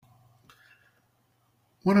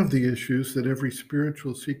One of the issues that every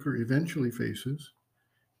spiritual seeker eventually faces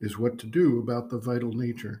is what to do about the vital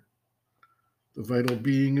nature. The vital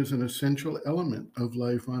being is an essential element of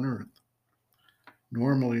life on earth.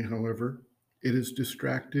 Normally, however, it is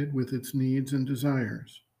distracted with its needs and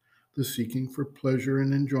desires, the seeking for pleasure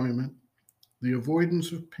and enjoyment, the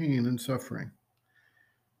avoidance of pain and suffering.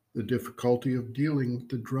 The difficulty of dealing with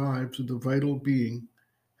the drives of the vital being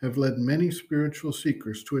have led many spiritual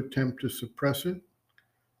seekers to attempt to suppress it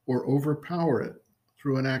or overpower it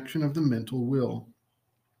through an action of the mental will.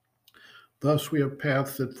 Thus, we have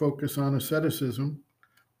paths that focus on asceticism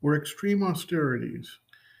or extreme austerities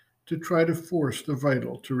to try to force the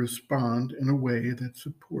vital to respond in a way that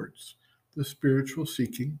supports the spiritual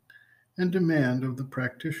seeking and demand of the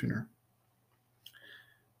practitioner.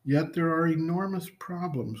 Yet there are enormous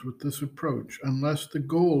problems with this approach unless the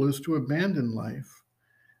goal is to abandon life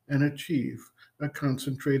and achieve a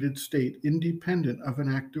concentrated state independent of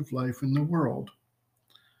an active life in the world.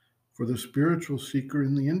 For the spiritual seeker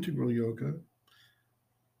in the integral yoga,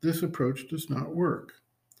 this approach does not work,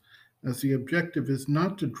 as the objective is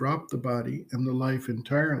not to drop the body and the life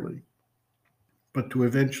entirely, but to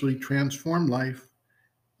eventually transform life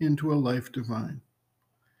into a life divine.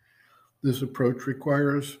 This approach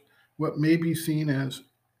requires what may be seen as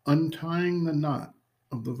untying the knot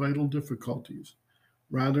of the vital difficulties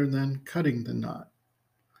rather than cutting the knot.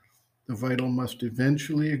 The vital must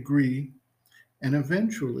eventually agree and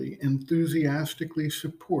eventually enthusiastically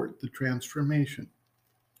support the transformation,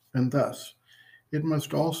 and thus it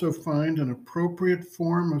must also find an appropriate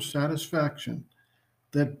form of satisfaction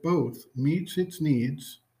that both meets its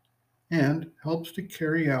needs and helps to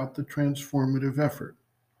carry out the transformative effort.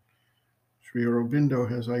 Sri Aurobindo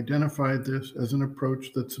has identified this as an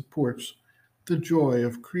approach that supports the joy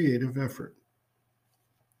of creative effort.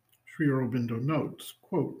 Sri Aurobindo notes,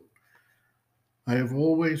 quote, I have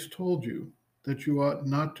always told you that you ought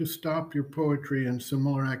not to stop your poetry and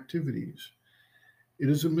similar activities. It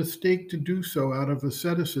is a mistake to do so out of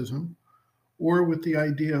asceticism or with the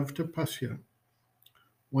idea of tapasya.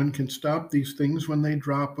 One can stop these things when they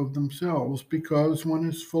drop of themselves because one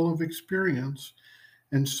is full of experience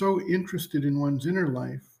and so interested in one's inner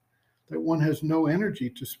life that one has no energy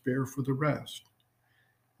to spare for the rest.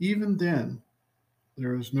 Even then,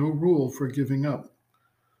 there is no rule for giving up,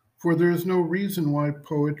 for there is no reason why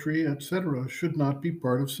poetry, etc., should not be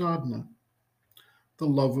part of sadhana. The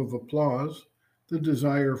love of applause, the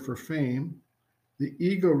desire for fame, the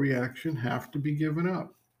ego reaction have to be given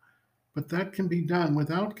up, but that can be done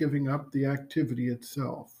without giving up the activity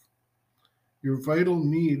itself. Your vital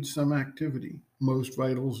needs some activity, most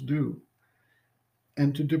vitals do,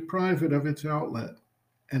 and to deprive it of its outlet,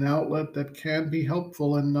 an outlet that can be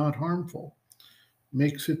helpful and not harmful,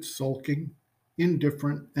 makes it sulking,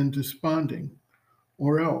 indifferent, and desponding,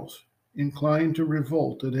 or else inclined to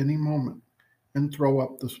revolt at any moment and throw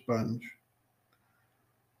up the sponge.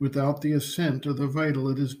 Without the assent of the vital,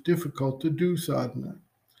 it is difficult to do sadhana.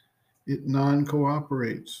 It non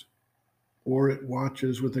cooperates, or it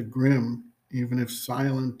watches with a grim, even if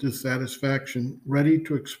silent, dissatisfaction, ready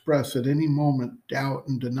to express at any moment doubt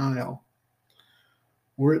and denial.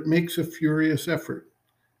 Or it makes a furious effort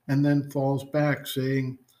and then falls back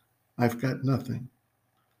saying, I've got nothing.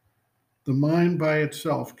 The mind by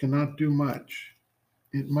itself cannot do much.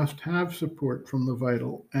 It must have support from the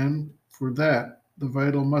vital, and for that, the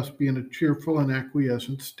vital must be in a cheerful and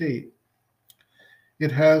acquiescent state.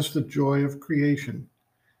 It has the joy of creation,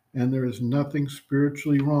 and there is nothing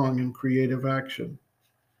spiritually wrong in creative action.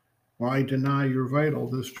 Why deny your vital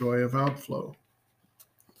this joy of outflow?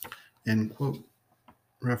 End quote.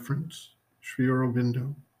 Reference Sri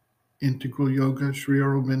Aurobindo. Integral Yoga, Sri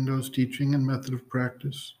Aurobindo's Teaching and Method of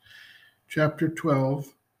Practice. Chapter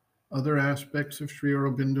 12, Other Aspects of Sri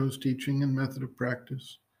Aurobindo's Teaching and Method of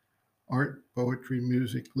Practice. Art, Poetry,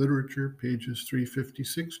 Music, Literature, pages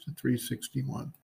 356 to 361.